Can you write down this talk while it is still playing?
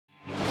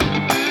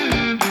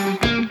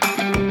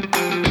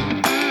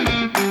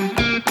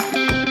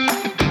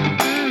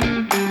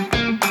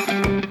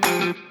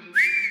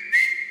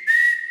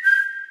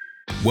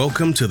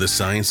Welcome to the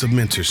Science of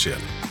Mentorship.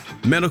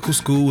 Medical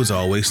school is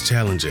always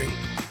challenging,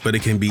 but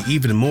it can be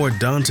even more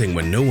daunting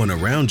when no one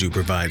around you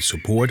provides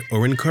support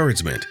or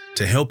encouragement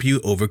to help you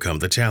overcome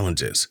the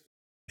challenges.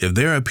 If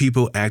there are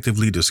people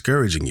actively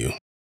discouraging you,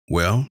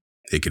 well,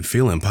 it can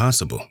feel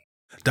impossible.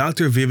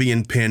 Dr.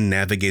 Vivian Penn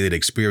navigated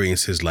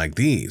experiences like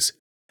these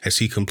as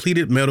she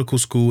completed medical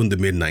school in the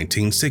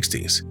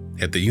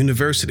mid-1960s at the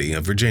University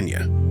of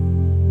Virginia.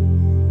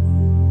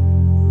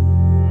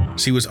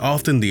 She was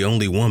often the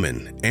only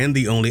woman and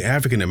the only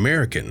African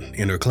American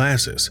in her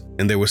classes,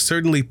 and there was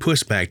certainly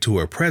pushback to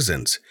her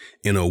presence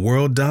in a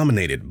world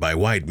dominated by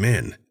white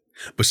men.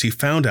 But she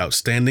found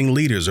outstanding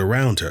leaders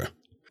around her,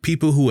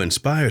 people who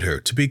inspired her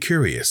to be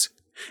curious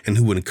and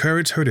who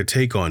encouraged her to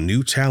take on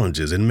new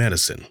challenges in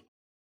medicine.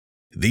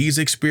 These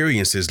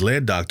experiences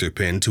led Dr.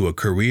 Penn to a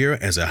career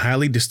as a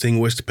highly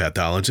distinguished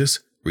pathologist,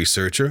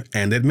 researcher,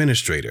 and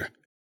administrator.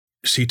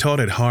 She taught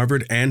at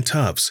Harvard and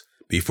Tufts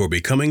before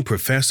becoming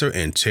professor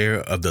and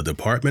chair of the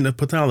Department of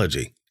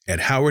Pathology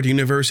at Howard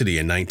University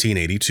in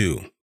 1982.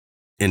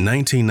 In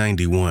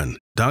 1991,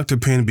 Dr.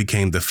 Penn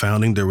became the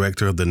founding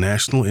director of the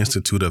National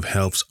Institute of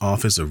Health's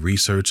Office of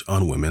Research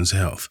on Women's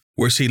Health,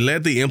 where she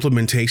led the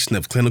implementation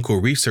of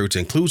clinical research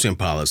inclusion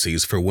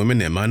policies for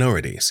women and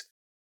minorities.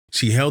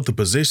 She held the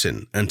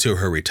position until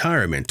her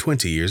retirement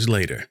 20 years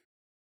later.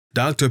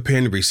 Dr.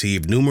 Penn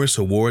received numerous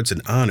awards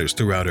and honors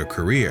throughout her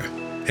career,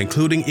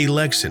 including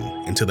election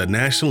into the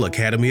National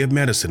Academy of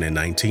Medicine in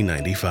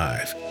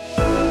 1995.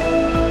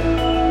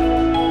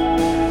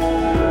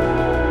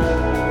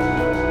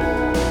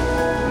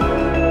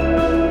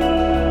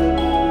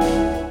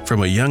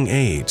 From a young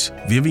age,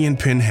 Vivian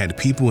Penn had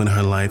people in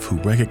her life who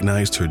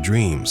recognized her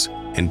dreams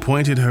and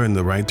pointed her in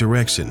the right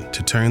direction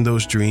to turn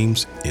those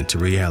dreams into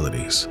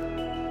realities.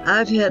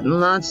 I've had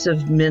lots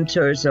of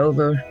mentors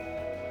over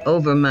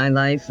my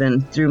life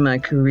and through my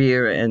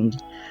career, and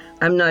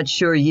I'm not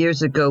sure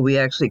years ago we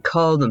actually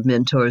called them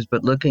mentors,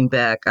 but looking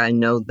back, I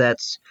know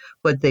that's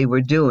what they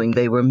were doing.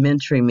 They were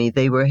mentoring me,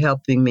 they were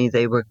helping me,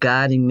 they were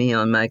guiding me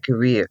on my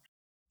career.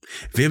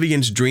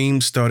 Vivian's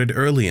dreams started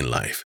early in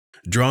life,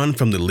 drawn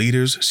from the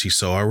leaders she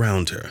saw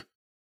around her.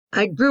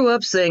 I grew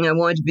up saying I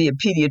wanted to be a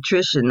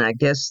pediatrician. I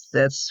guess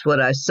that's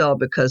what I saw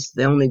because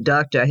the only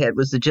doctor I had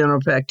was the general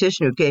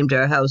practitioner who came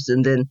to our house,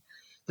 and then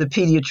the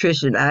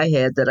pediatrician I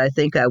had that I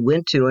think I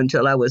went to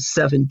until I was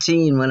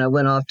 17 when I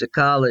went off to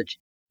college.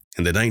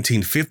 In the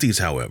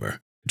 1950s, however,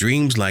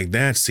 dreams like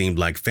that seemed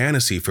like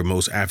fantasy for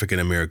most African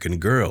American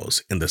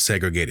girls in the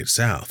segregated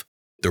South.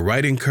 The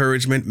right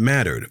encouragement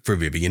mattered for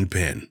Vivian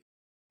Penn.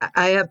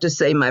 I have to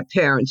say my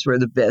parents were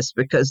the best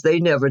because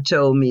they never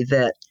told me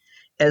that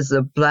as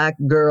a Black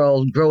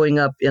girl growing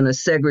up in a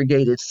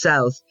segregated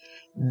South,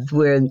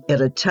 where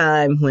at a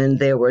time when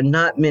there were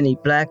not many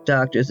Black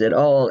doctors at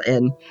all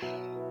and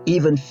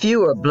even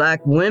fewer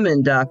Black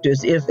women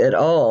doctors, if at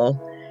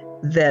all,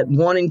 that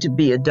wanting to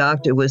be a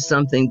doctor was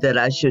something that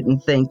I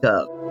shouldn't think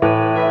of.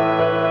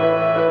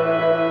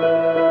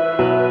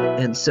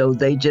 And so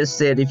they just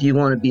said, if you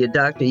want to be a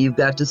doctor, you've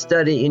got to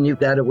study and you've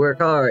got to work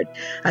hard.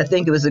 I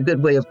think it was a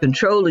good way of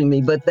controlling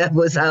me, but that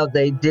was how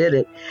they did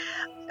it.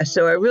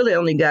 So I really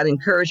only got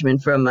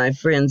encouragement from my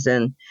friends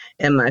and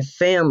my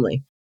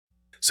family.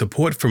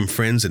 Support from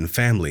friends and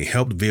family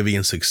helped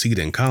Vivian succeed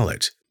in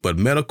college, but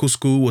medical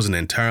school was an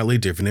entirely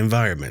different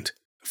environment.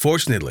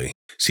 Fortunately,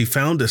 she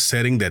found a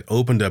setting that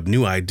opened up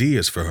new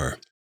ideas for her.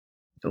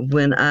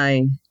 When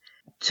I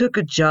took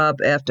a job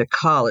after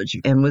college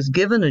and was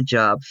given a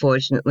job,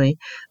 fortunately,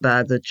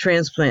 by the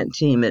transplant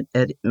team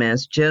at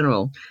Mass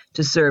General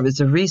to serve as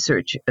a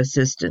research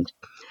assistant.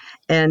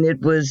 And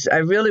I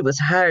really was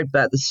hired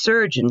by the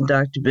surgeon,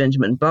 Dr.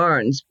 Benjamin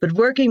Barnes, but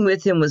working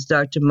with him was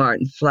Dr.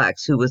 Martin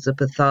Flax, who was a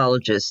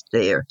pathologist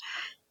there.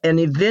 And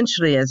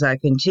eventually, as I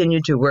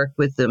continued to work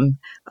with them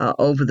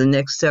over the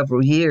next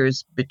several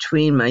years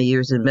between my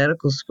years in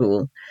medical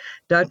school,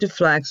 Dr.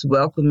 Flax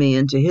welcomed me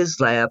into his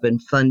lab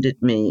and funded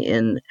me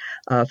in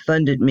a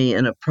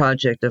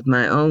project of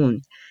my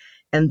own.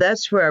 And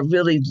that's where I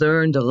really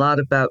learned a lot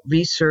about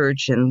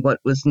research and what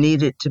was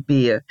needed to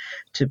be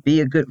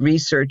a good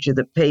researcher,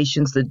 the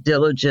patience, the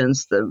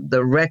diligence,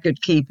 the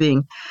record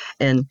keeping.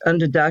 And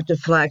under Dr.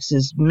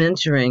 Flax's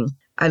mentoring,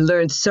 I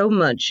learned so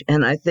much.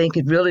 And I think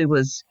it really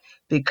was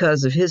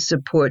because of his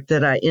support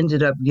that I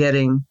ended up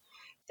getting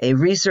a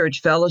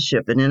research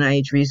fellowship, an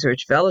NIH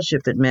research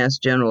fellowship at Mass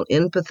General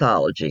in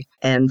pathology.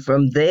 And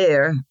from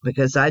there,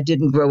 because I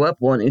didn't grow up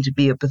wanting to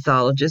be a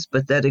pathologist,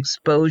 but that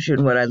exposure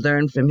and what I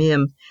learned from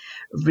him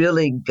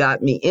really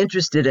got me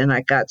interested, and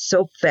I got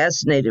so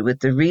fascinated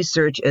with the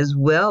research as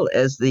well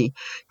as the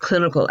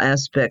clinical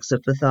aspects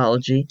of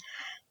pathology.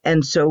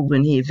 And so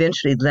when he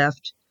eventually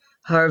left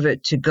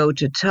Harvard to go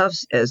to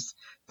Tufts as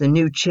the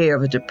new chair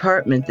of a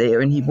department there,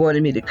 and he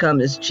wanted me to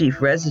come as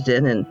chief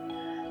resident, and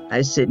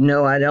I said,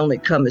 no, I'd only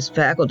come as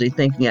faculty,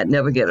 thinking I'd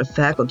never get a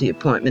faculty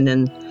appointment.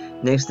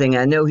 And next thing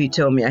I know, he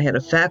told me I had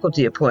a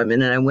faculty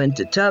appointment, and I went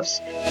to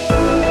Tufts.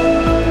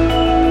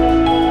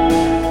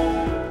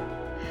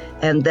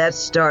 And that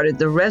started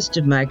the rest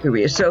of my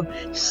career. So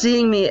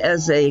seeing me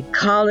as a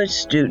college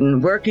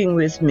student, working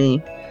with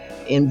me,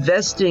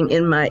 investing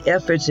in my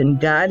efforts and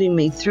guiding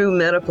me through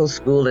medical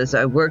school as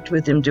I worked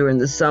with him during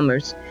the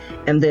summers,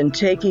 and then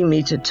taking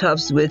me to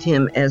Tufts with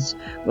him as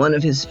one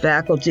of his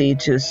faculty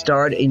to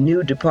start a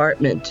new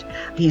department.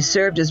 He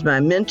served as my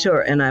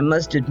mentor, and I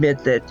must admit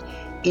that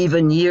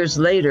even years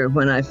later,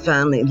 when I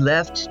finally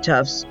left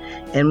Tufts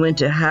and went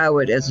to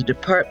Howard as a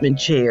department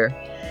chair,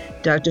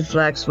 Dr.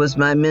 Flax was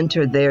my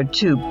mentor there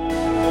too.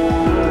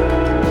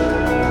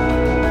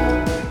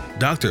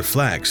 Dr.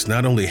 Flax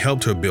not only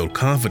helped her build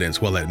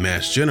confidence while at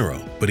Mass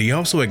General, but he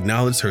also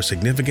acknowledged her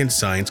significant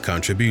science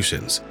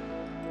contributions.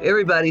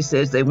 Everybody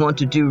says they want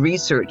to do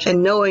research,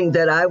 and knowing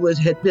that I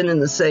had been in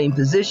the same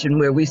position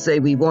where we say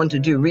we want to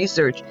do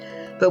research,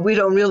 but we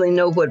don't really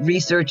know what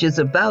research is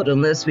about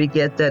unless we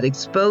get that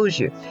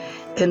exposure.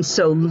 And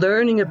so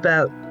learning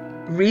about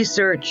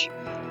research,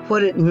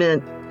 what it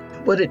meant,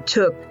 what it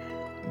took,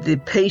 the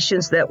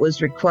patience that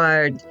was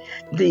required,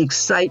 the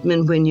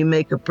excitement when you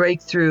make a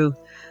breakthrough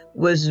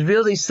was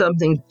really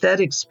something that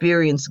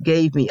experience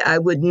gave me. I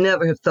would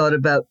never have thought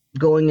about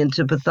going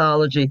into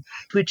pathology,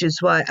 which is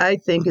why I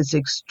think it's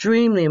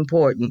extremely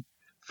important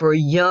for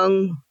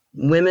young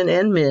women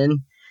and men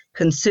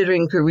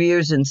considering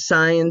careers in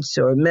science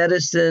or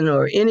medicine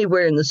or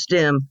anywhere in the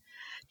STEM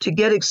to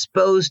get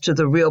exposed to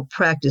the real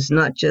practice,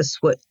 not just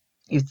what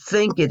you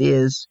think it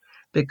is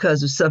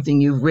because of something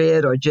you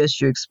read or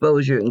just your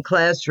exposure in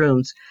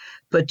classrooms,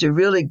 but to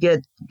really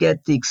get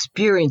the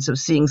experience of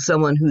seeing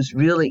someone who's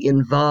really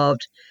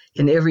involved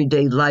in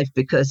everyday life,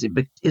 because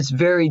it's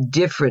very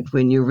different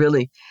when you're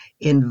really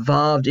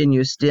involved in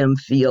your STEM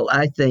field,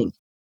 I think.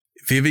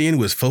 Vivian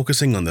was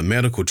focusing on the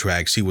medical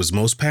track she was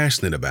most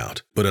passionate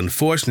about, but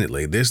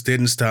unfortunately, this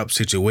didn't stop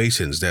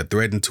situations that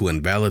threatened to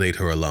invalidate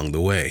her along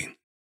the way.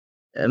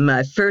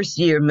 My first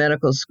year of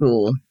medical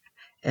school,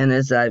 and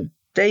as I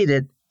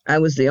stated, I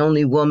was the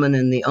only woman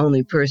and the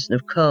only person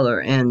of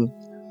color, and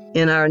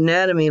in our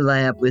anatomy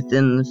lab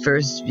within the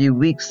first few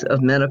weeks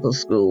of medical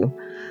school,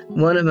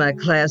 one of my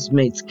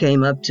classmates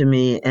came up to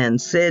me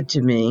and said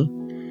to me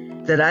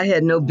that I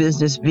had no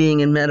business being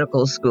in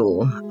medical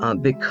school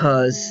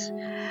because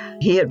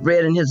he had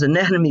read in his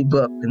anatomy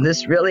book, and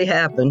this really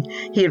happened,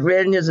 he had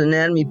read in his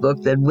anatomy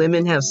book that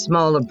women have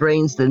smaller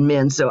brains than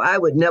men, so I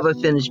would never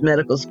finish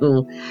medical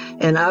school,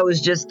 and I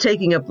was just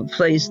taking up a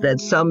place that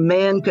some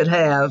man could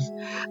have,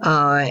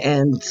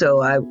 and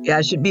so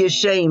I should be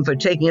ashamed for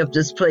taking up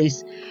this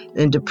place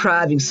and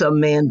depriving some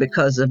man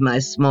because of my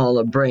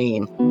smaller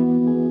brain.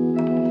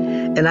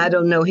 And I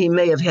don't know, he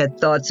may have had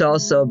thoughts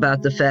also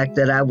about the fact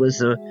that I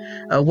was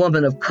a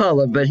woman of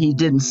color, but he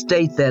didn't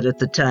state that at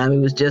the time. It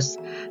was just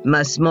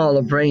my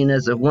smaller brain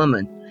as a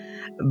woman.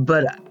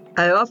 But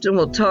I often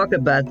will talk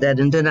about that,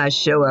 and then I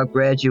show our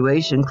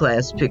graduation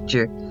class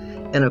picture.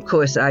 And of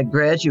course, I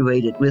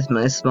graduated with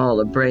my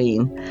smaller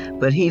brain,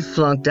 but he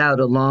flunked out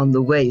along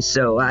the way.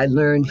 So I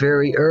learned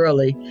very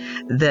early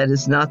that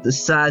it's not the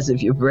size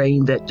of your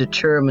brain that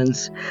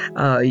determines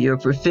your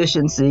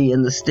proficiency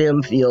in the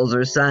STEM fields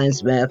or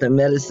science, math, or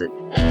medicine.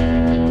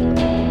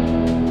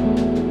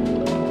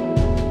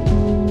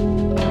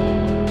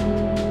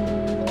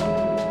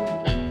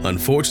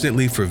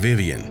 Unfortunately for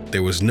Vivian,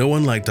 there was no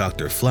one like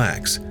Dr.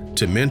 Flax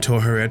to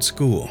mentor her at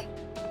school.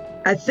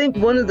 I think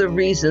one of the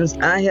reasons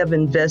I have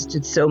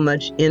invested so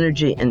much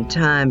energy and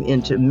time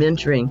into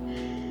mentoring,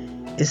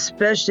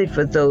 especially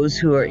for those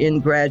who are in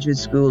graduate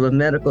school or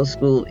medical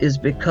school, is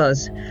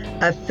because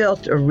I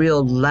felt a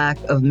real lack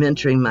of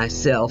mentoring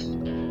myself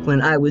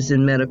when I was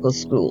in medical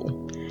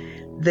school.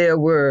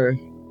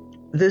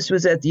 This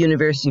was at the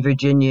University of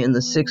Virginia in the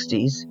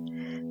 60s.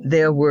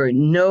 There were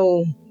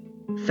no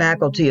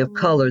faculty of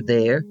color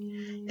there,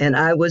 and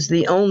I was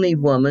the only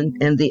woman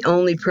and the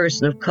only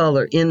person of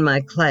color in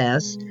my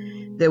class.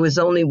 There was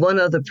only one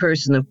other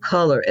person of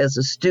color as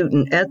a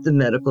student at the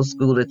medical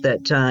school at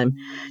that time.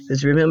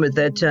 Because remember, at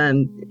that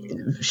time,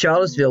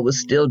 Charlottesville was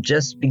still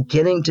just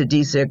beginning to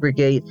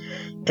desegregate,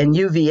 and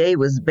UVA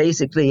was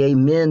basically a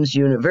men's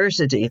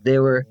university.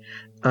 There were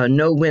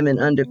no women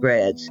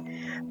undergrads.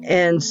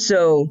 And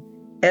so,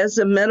 as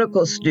a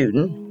medical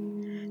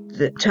student,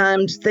 the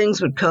times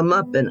things would come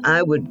up and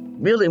I would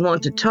really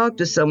want to talk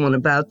to someone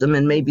about them,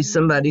 and maybe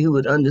somebody who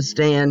would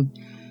understand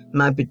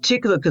my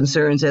particular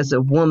concerns as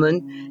a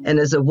woman and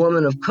as a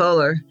woman of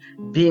color,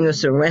 being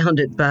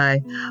surrounded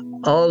by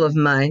all of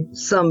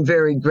some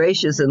very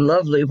gracious and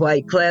lovely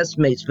white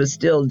classmates, but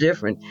still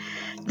different.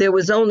 There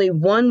was only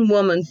one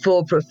woman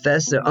full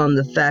professor on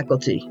the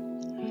faculty,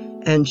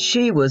 and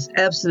she was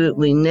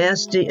absolutely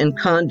nasty and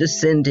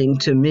condescending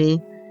to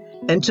me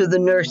and to the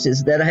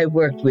nurses that I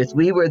worked with.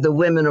 We were the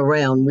women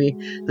around.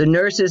 The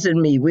nurses and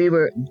me, we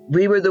were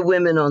the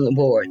women on the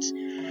wards.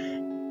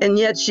 And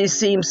yet she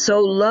seemed so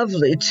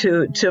lovely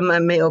to my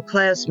male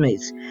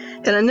classmates.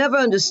 And I never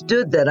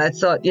understood that. I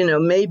thought,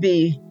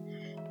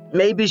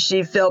 maybe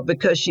she felt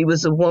because she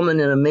was a woman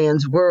in a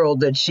man's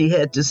world that she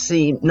had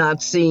to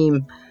not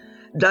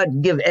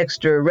give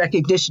extra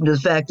recognition to the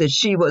fact that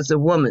she was a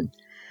woman.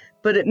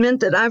 but it meant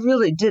that I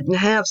really didn't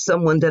have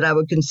someone that I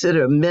would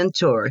consider a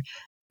mentor.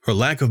 Her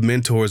lack of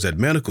mentors at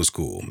medical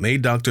school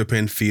made Dr.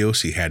 Penn feel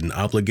she had an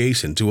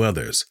obligation to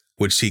others,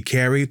 which she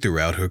carried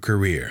throughout her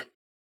career.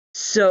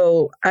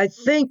 So I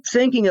think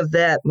thinking of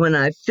that when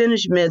I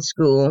finished med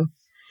school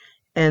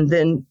and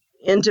then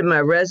into my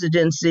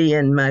residency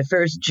and my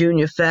first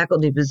junior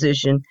faculty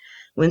position,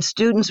 when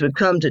students would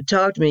come to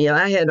talk to me,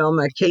 I had all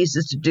my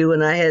cases to do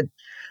and I had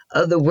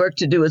other work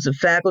to do as a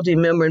faculty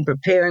member in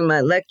preparing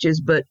my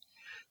lectures. But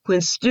when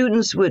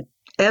students would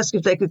ask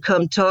if they could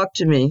come talk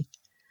to me,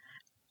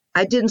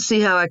 I didn't see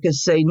how I could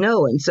say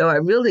no. And so I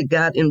really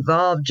got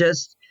involved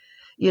just,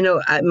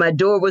 my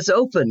door was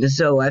open.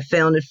 So I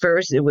found at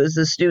first it was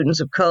the students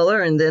of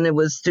color, and then it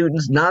was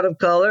students not of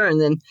color, and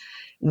then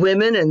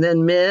women, and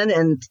then men.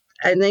 And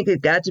I think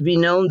it got to be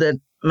known that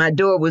my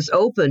door was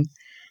open.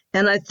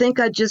 And I think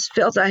I just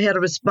felt I had a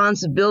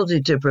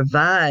responsibility to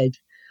provide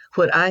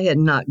what I had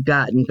not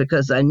gotten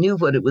because I knew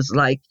what it was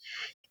like.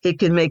 It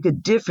can make a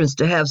difference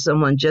to have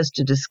someone just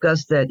to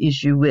discuss that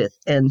issue with.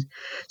 And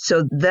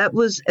so that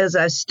was as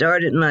I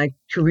started my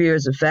career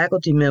as a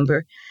faculty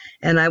member,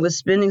 and I was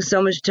spending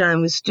so much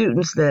time with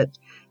students that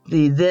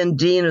the then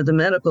dean of the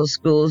medical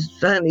schools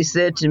finally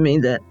said to me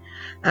that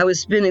I was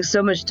spending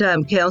so much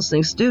time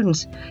counseling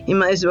students, he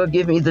might as well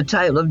give me the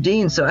title of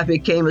dean. So I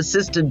became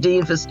assistant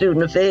dean for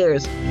student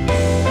affairs.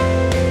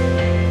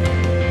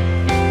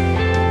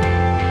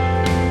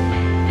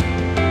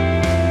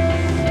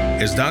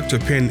 As Dr.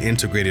 Penn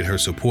integrated her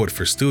support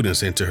for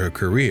students into her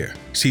career,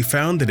 she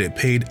found that it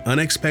paid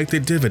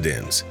unexpected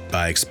dividends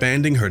by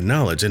expanding her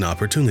knowledge and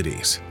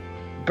opportunities.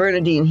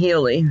 Bernadine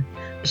Healy,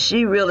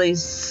 she really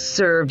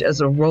served as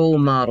a role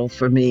model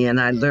for me,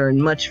 and I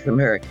learned much from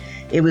her.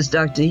 It was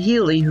Dr.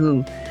 Healy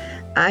who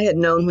I had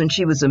known when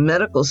she was a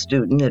medical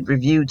student, had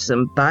reviewed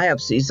some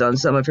biopsies on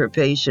some of her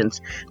patients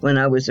when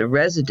I was a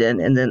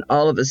resident, and then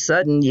all of a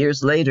sudden,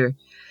 years later,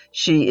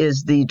 she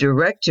is the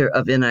director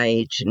of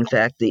NIH, in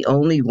fact, the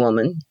only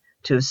woman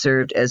to have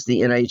served as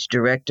the NIH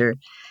director.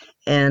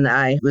 And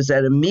I was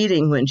at a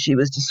meeting when she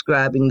was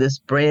describing this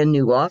brand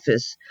new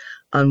office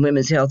on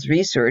women's health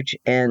research,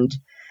 and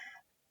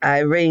I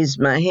raised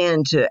my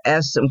hand to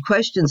ask some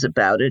questions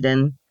about it.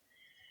 And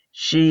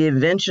she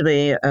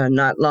eventually,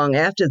 not long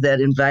after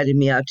that, invited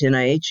me out to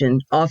NIH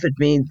and offered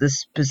me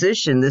this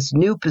position, this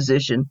new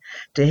position,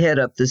 to head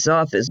up this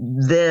office.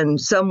 Then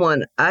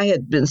someone I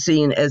had been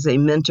seen as a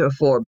mentor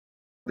for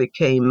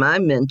became my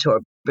mentor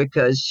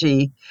because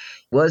she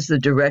was the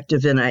director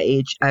of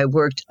NIH. I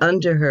worked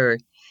under her,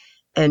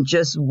 and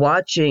just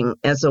watching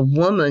as a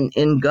woman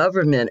in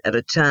government at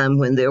a time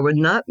when there were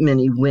not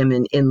many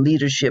women in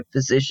leadership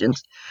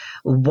positions,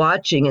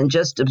 watching and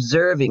just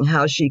observing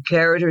how she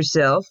carried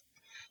herself,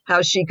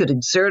 how she could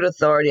exert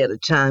authority at a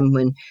time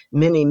when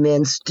many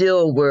men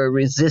still were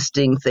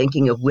resisting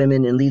thinking of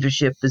women in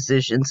leadership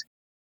positions.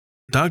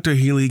 Dr.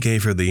 Healy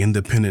gave her the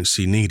independence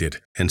she needed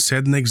and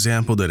set an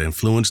example that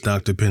influenced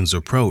Dr. Penn's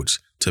approach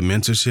to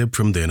mentorship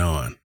from then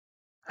on.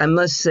 I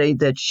must say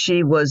that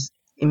she was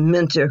a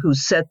mentor who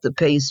set the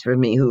pace for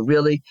me, who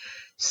really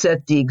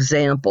set the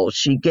example.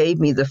 She gave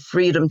me the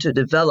freedom to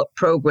develop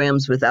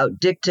programs without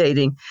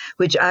dictating,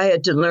 which I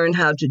had to learn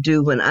how to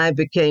do when I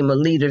became a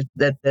leader,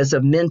 that as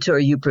a mentor,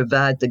 you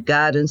provide the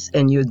guidance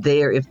and you're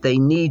there if they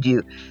need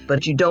you.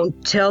 But you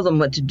don't tell them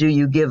what to do.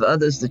 You give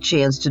others the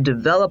chance to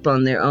develop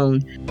on their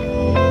own.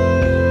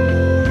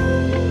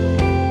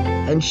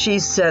 And she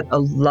set a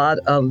lot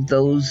of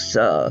those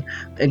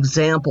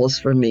examples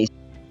for me.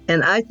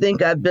 And I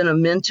think I've been a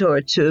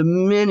mentor to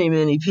many,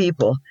 many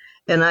people.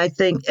 And I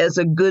think as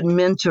a good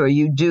mentor,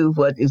 you do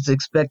what is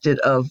expected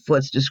of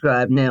what's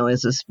described now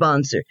as a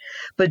sponsor.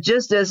 But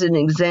just as an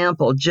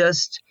example,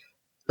 just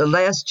the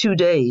last 2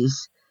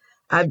 days,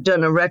 I've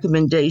done a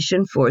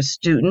recommendation for a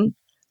student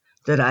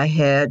that I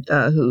had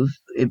who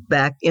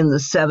back in the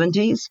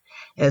 70s,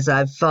 as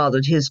I've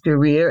followed his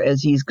career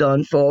as he's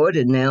gone forward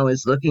and now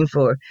is looking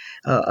for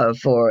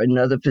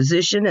another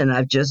position. And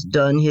I've just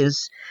done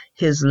his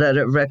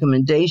letter of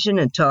recommendation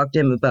and talked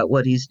to him about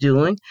what he's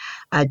doing.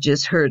 I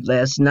just heard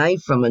last night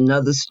from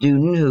another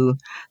student who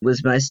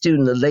was my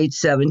student in the late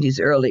 70s,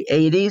 early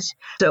 80s.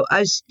 So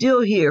I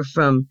still hear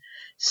from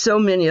so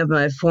many of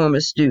my former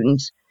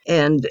students.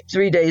 And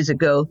 3 days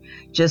ago,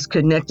 just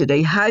connected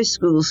a high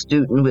school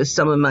student with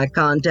some of my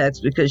contacts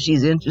because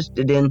she's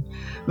interested in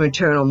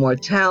maternal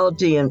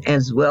mortality and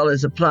as well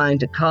as applying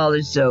to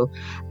college. So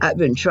I've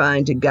been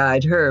trying to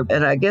guide her.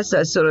 And I guess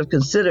I sort of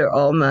consider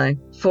all my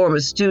former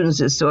students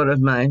as sort of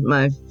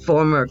my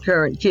former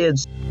current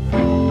kids.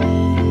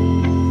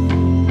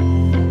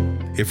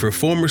 If her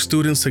former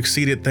students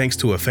succeeded thanks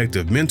to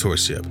effective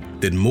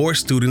mentorship, then more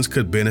students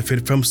could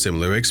benefit from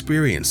similar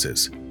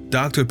experiences.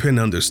 Dr. Penn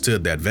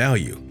understood that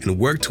value and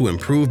worked to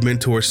improve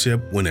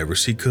mentorship whenever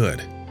she could.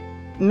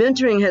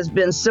 Mentoring has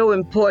been so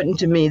important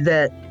to me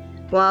that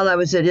while I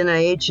was at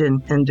NIH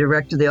and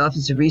director of the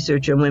Office of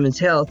Research on Women's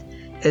Health,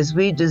 as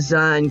we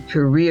designed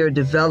career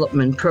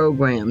development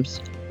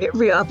programs,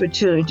 every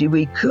opportunity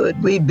we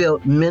could, we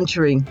built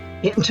mentoring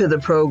into the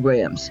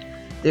programs.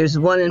 There's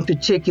one in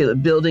particular,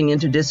 Building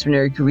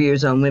Interdisciplinary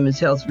Careers on Women's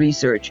Health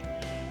Research,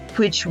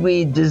 which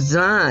we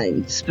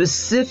designed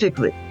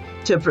specifically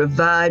to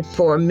provide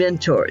for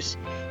mentors,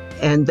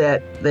 and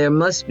that there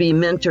must be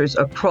mentors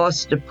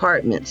across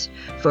departments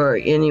for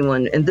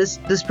anyone. And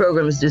this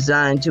program is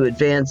designed to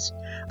advance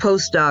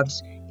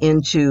postdocs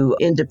into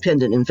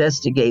independent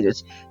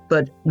investigators,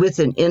 but with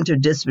an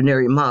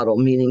interdisciplinary model,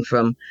 meaning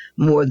from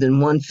more than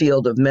one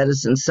field of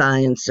medicine,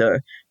 science,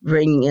 or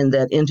bringing in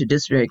that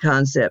interdisciplinary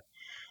concept.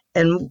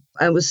 And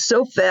I was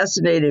so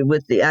fascinated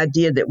with the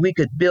idea that we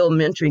could build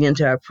mentoring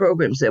into our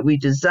programs that we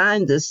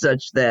designed this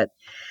such that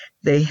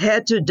they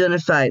had to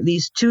identify at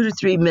least 2 to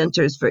 3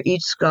 mentors for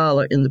each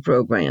scholar in the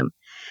program.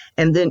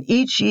 And then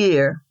each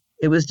year,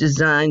 it was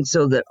designed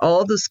so that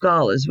all the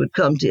scholars would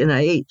come to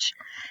NIH.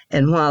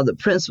 And while the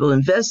principal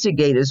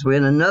investigators were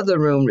in another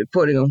room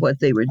reporting on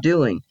what they were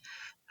doing,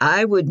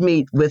 I would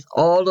meet with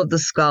all of the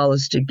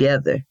scholars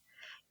together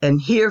and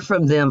hear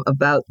from them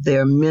about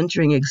their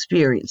mentoring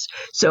experience.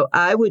 So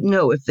I would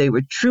know if they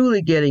were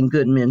truly getting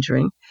good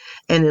mentoring,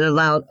 and it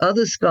allowed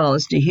other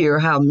scholars to hear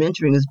how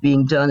mentoring is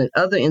being done at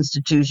other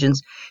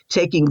institutions,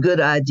 taking good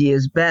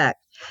ideas back.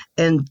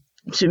 And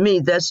to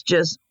me, that's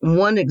just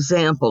one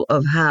example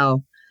of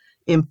how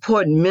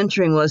important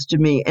mentoring was to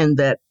me, and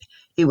that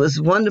it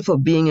was wonderful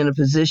being in a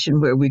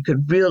position where we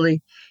could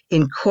really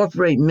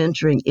incorporate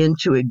mentoring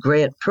into a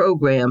grant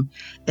program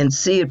and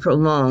see it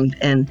prolonged.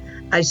 And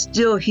I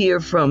still hear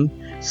from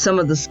some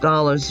of the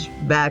scholars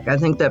back, I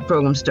think that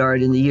program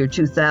started in the year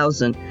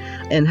 2000,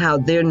 and how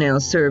they're now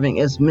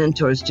serving as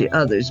mentors to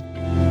others.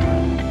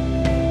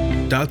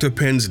 Dr.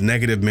 Penn's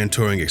negative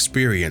mentoring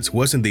experience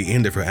wasn't the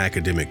end of her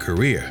academic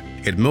career.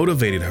 It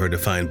motivated her to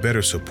find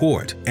better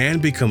support and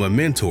become a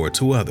mentor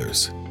to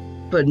others.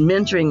 But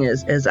mentoring,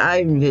 as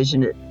I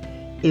envision it,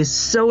 is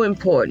so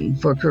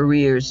important for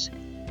careers,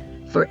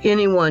 for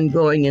anyone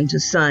going into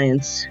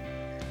science,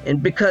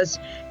 and because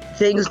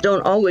things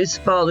don't always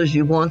fall as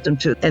you want them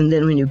to. And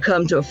then when you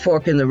come to a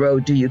fork in the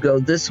road, do you go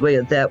this way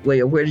or that way,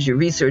 or where does your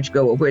research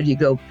go, or where do you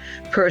go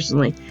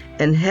personally?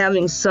 And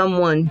having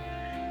someone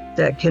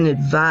that can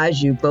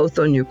advise you both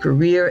on your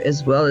career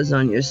as well as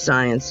on your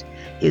science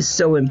is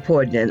so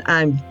important. And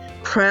I'm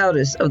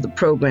proudest of the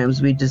programs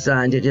we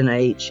designed at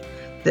NIH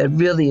that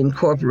really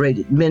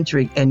incorporated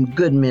mentoring and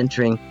good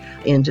mentoring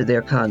into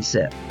their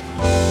concept.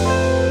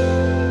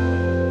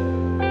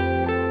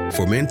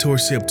 For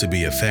mentorship to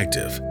be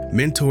effective,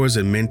 mentors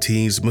and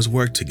mentees must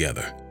work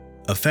together.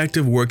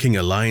 Effective working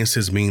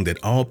alliances mean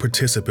that all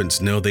participants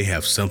know they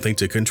have something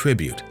to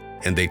contribute,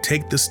 and they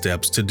take the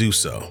steps to do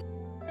so.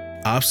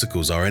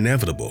 Obstacles are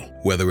inevitable,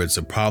 whether it's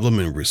a problem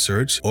in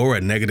research or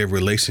a negative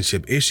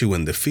relationship issue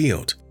in the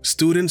field.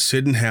 Students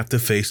shouldn't have to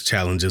face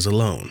challenges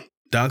alone.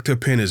 Dr.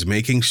 Penn is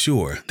making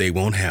sure they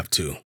won't have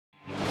to.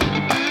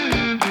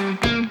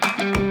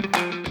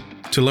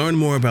 To learn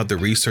more about the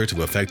research of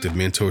effective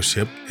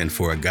mentorship and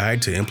for a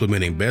guide to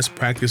implementing best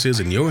practices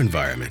in your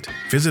environment,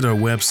 visit our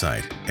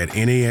website at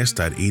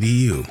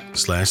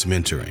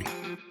nas.edu/mentoring.